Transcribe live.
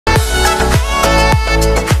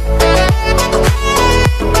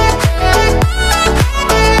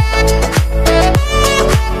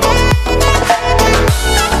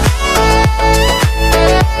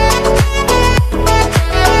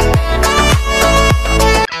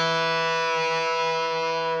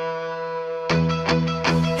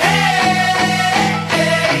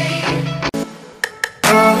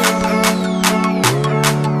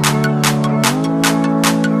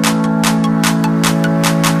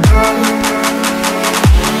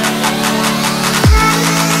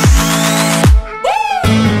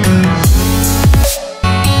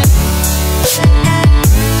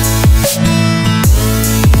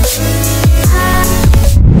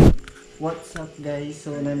up guys?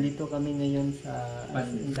 So nandito kami ngayon sa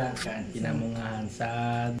Pagkain, Pinamungajan sa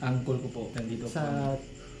uncle ko po. Nandito sa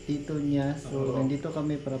tito niya. So nandito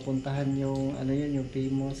kami para puntahan yung ano yun, yung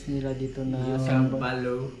famous nila dito na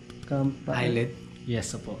Campalabo Islet.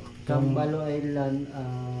 Yes po. Campalabo Island,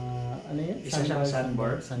 ano yun? Isa siyang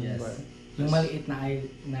sandbar. Yes. Yung maliit na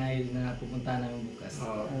isle na pupuntahan namin bukas.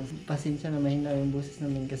 Pasensya na mahina yung boses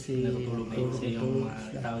namin kasi Natutulog na yun sa yung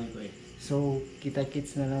mga tao ko eh. So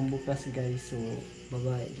kita-kits na lang bukas guys. So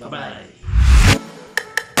bye-bye. Bye-bye.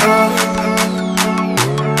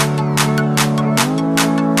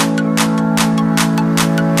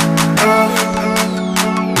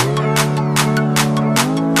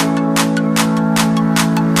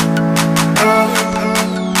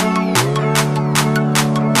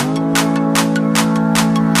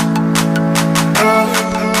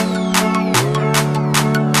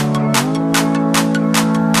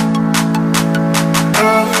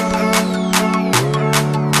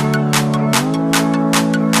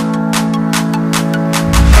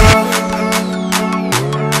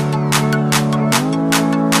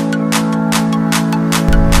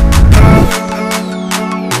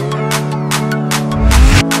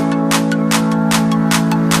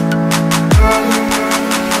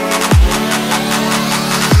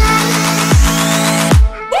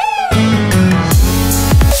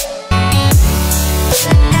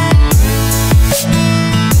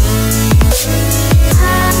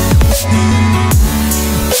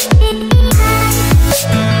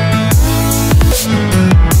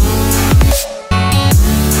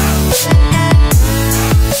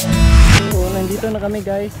 Kami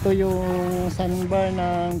guys, ito yung sandbar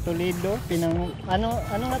ng Toledo, ano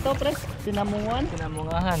nga to pre?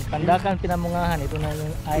 Pinamungajan. Pandakan Pinamungajan. Ito na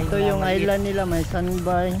yung island. Ito yung island nila, may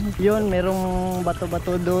sandbar. Yun, merong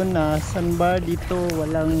bato-bato doon na sandbar, dito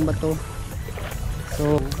walang bato.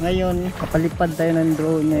 So, ngayon, kapalipad tayo ng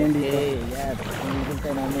drone ngayon dito. Okay, yeah.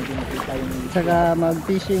 Saka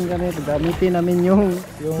mag-fishing kami, gamitin namin yung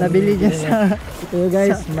nabili niya sa... Ito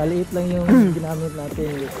guys, maliit lang yung ginamit natin.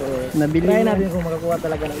 So, try natin kung makakuha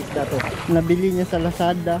talaga ng isda to. Nabili niya sa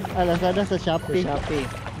Lazada. Lazada sa Shopee.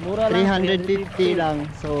 Mura lang, 350 lang.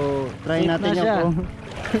 So, try safe natin na yung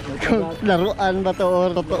kung laruan ba to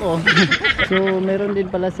or totoo. So, meron din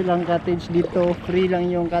pala silang cottage dito. Free lang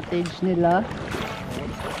yung cottage nila.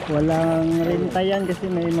 Walang renta yan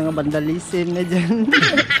kasi may mga vandalism na dyan.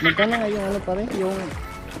 Magkano nga yung ano pa rin? Yung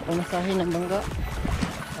pamasahi ng Bangka?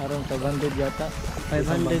 Around 500 yata.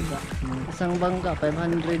 500. Isang bangka,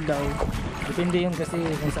 500 daw. Depende yun kasi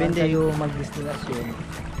kung saan kayo mag-destinasyon.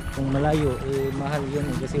 Kung malayo, mahal yun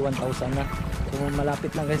kasi 1,000 na. Kung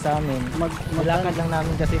malapit lang kayo sa amin, malakad lang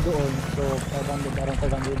namin kasi doon. So 500, around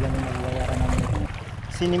 500 lang yung magbayaran namin.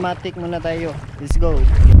 Cinematic muna tayo. Let's go!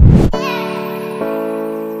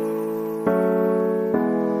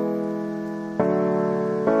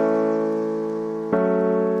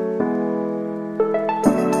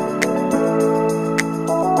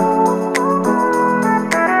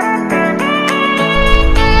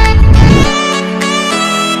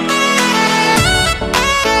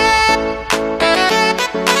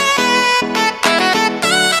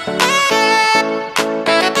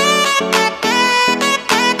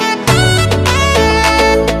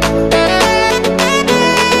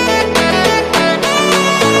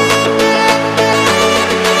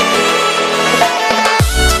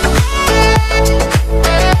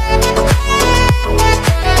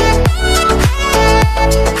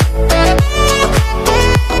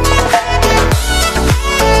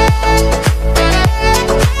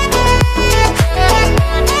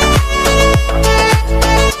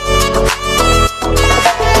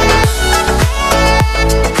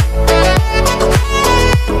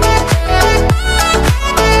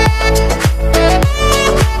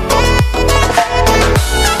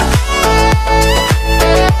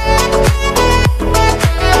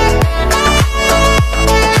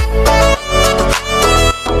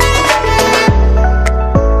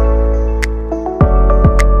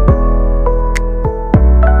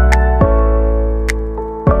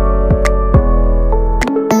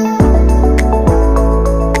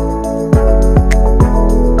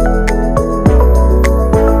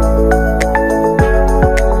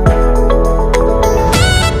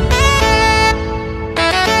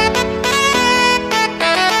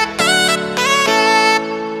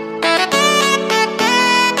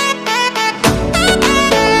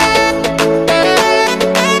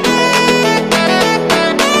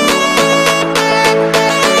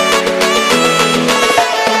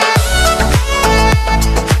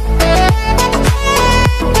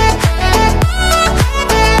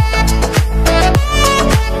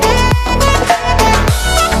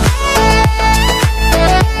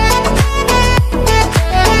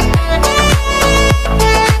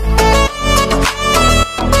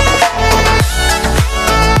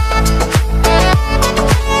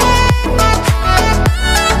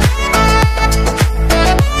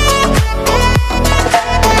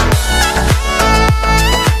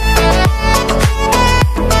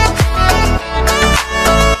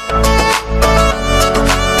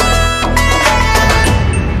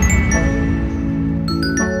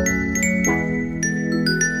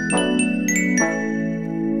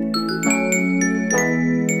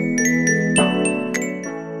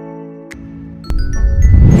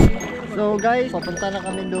 guys, papunta na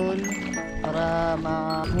kami doon para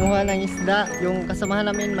manguha ng isda. Yung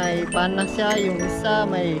kasamahan namin may pana siya, yung isa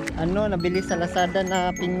may nabili sa Lazada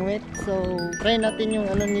na pingwit. So try natin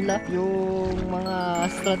yung nila, yung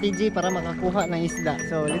mga strategy para makakuha ng isda.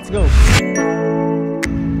 So let's go.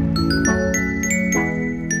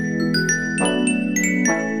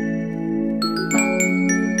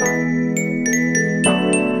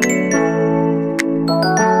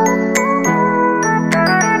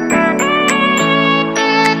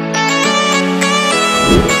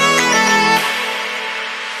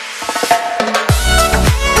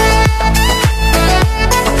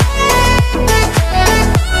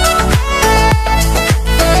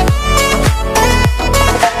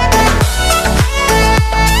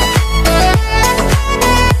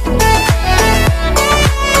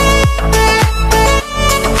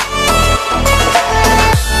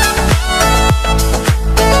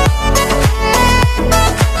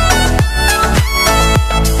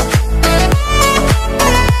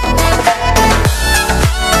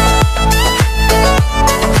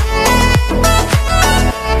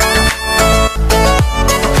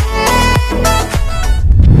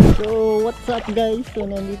 Guys, so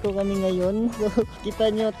nandito kami ngayon. So kita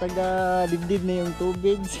nyo, taga dibdib na yung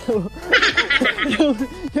tubig. So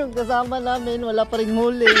yung kasama namin wala pa ring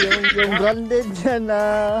huli, yung branded dyan na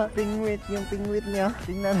pingwit, yung pingwit niya.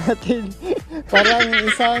 Tingnan natin. Parang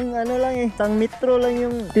isang isang metro lang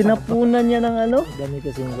yung tinapunan niya ng Dami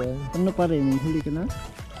kasi yung buwan. Ano pa rin, huli ka na?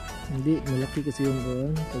 Hindi, malaki kasi yung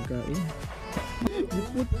buwan, pagkain.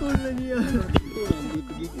 Diputol na niya.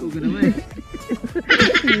 Gito ka naman.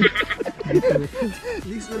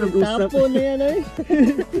 Tapo na yan ay.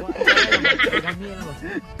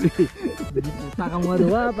 Puta ka mo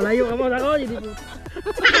doon, palayo ka mo ako.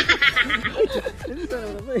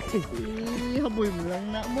 Ihaboy mo lang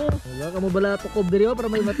na mo. Wala ka mo bala tukob diri para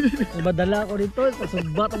may madala ko dito,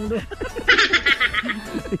 pasubat ang doon.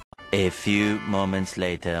 A few moments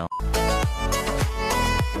later.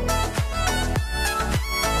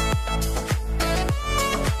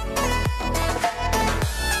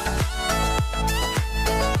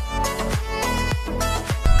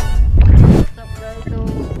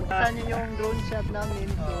 Yung drone shot namin,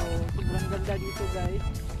 so sobrang ganda dito guys.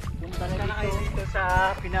 Punta na kayo dito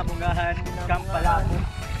sa Pinamungajan, Campalabo.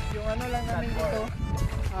 Yung lang namin dito,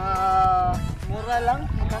 mura lang.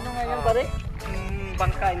 Magkano ngayon pare?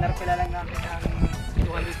 Bangka, inarpila lang namin ng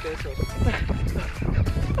 200 pesos.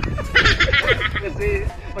 Kasi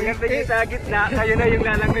pagkanta nyo sa gitna, kayo na yung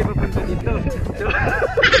lalangay papunta dito. So,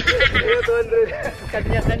 200.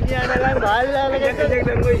 Kanya-kanya na lang, bahala na ganyan. Kanya-kanyang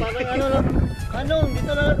langoy. Parang lang.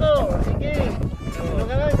 Dito lang ako. Sige.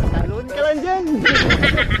 Ka lang, talon ka lang dyan.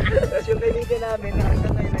 Tapos yung kaibigan namin,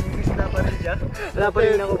 hanggang ngayon nangingisda pa rin siya. Wala pa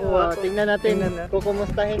rin nakukuha. Tingnan natin,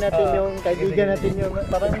 kukumustahin natin yung kaibigan natin yung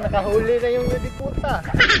parang nakahuli na yung puta.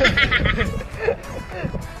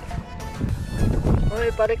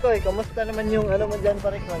 Hoy pare ko, kamusta naman yung mo dyan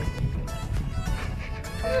pare ko?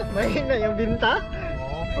 Mahina yung binta?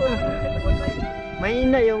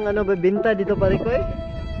 Mahina yung binta dito pare ko eh.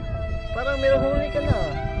 Parang meron huli ka na.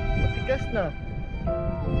 Matigas na.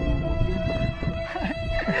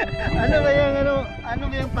 Ano ba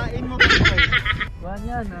yung pain mo pare ko? Kuhan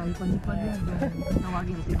yan, ipan-ipan yan.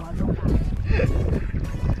 Tawagin si Manong.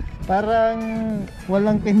 Parang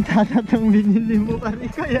walang pintana itong binili mo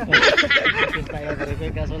pare ko ya. Pintaya pare ko,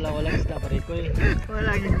 kaso lang walang isda pare ko eh.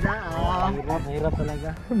 Walang isda. Mahirap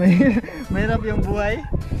talaga. Mahirap yung buhay.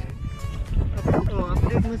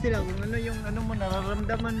 Update mo sila kung yung mo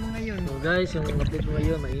nararamdaman mo ngayon. So guys, yung update mo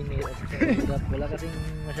ngayon, mainit at wala kasing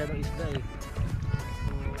masyadong isda eh.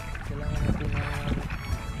 So kailangan natin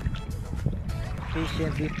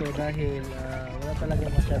patient dito dahil wala talaga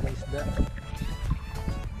masyadong isda.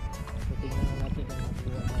 So tingnan natin kung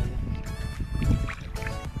makuha tayo.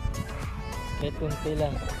 Kahit kunti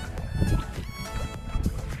lang.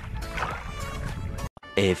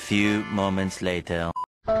 A few moments later.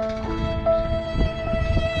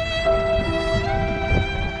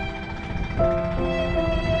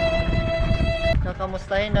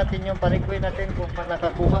 Kamustahin natin yung parikoy natin kung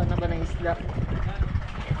nakakuha na ba ng isla.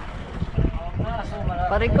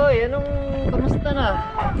 Parikoy, kamusta na?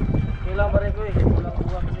 Kailang parikoy, kulang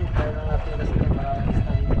kuha kasi tayo lang natin kasi maraming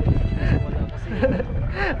isla dito. Wala kasi.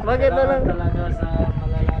 Bakit na lang? Talaga sa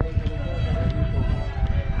malalalim dito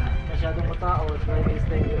masyadong matao, kaya may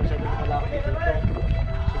isla hindi masyadong malapit dito.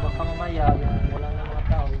 So baka mamaya yung wala na mga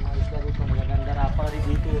tao, yung mga isla dito magaganda na pa rin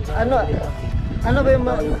dito. Ano ba yung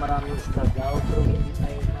maraming isla daw pero hindi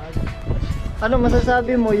tayo ano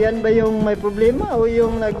masasabi mo? Yan ba yung may problema o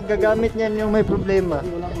yung naggagamit niyan yung may problema?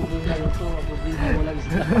 Walang problema ito. Ang problema walang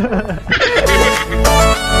isda.